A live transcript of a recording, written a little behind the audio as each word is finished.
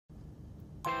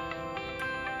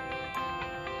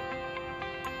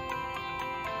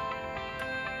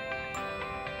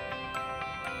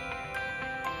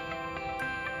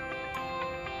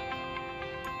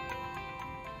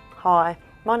Hi,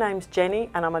 my name's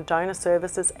Jenny and I'm a Donor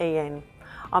Services EN.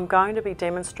 I'm going to be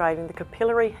demonstrating the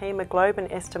capillary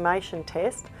haemoglobin estimation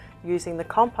test using the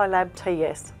CompoLab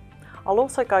TS. I'll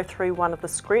also go through one of the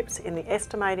scripts in the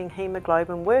Estimating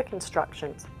Haemoglobin work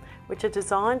instructions, which are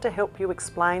designed to help you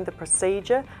explain the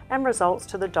procedure and results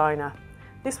to the donor.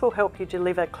 This will help you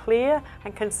deliver clear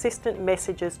and consistent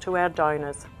messages to our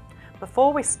donors.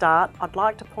 Before we start, I'd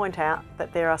like to point out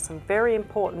that there are some very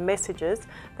important messages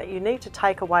that you need to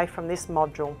take away from this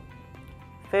module.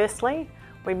 Firstly,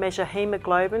 we measure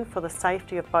haemoglobin for the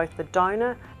safety of both the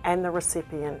donor and the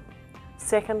recipient.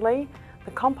 Secondly,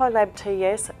 the CompoLab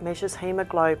TS measures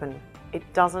haemoglobin. It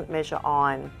doesn't measure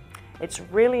iron. It's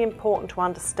really important to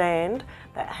understand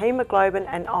that haemoglobin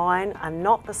and iron are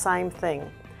not the same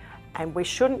thing, and we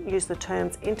shouldn't use the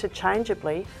terms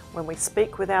interchangeably when we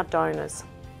speak with our donors.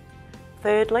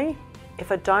 Thirdly,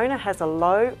 if a donor has a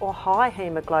low or high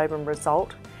haemoglobin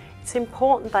result, it's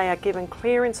important they are given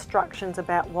clear instructions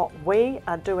about what we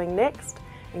are doing next,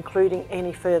 including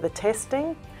any further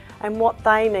testing, and what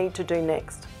they need to do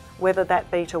next, whether that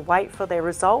be to wait for their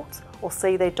results or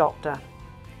see their doctor.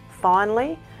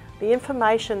 Finally, the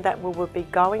information that we will be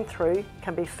going through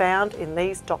can be found in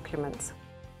these documents.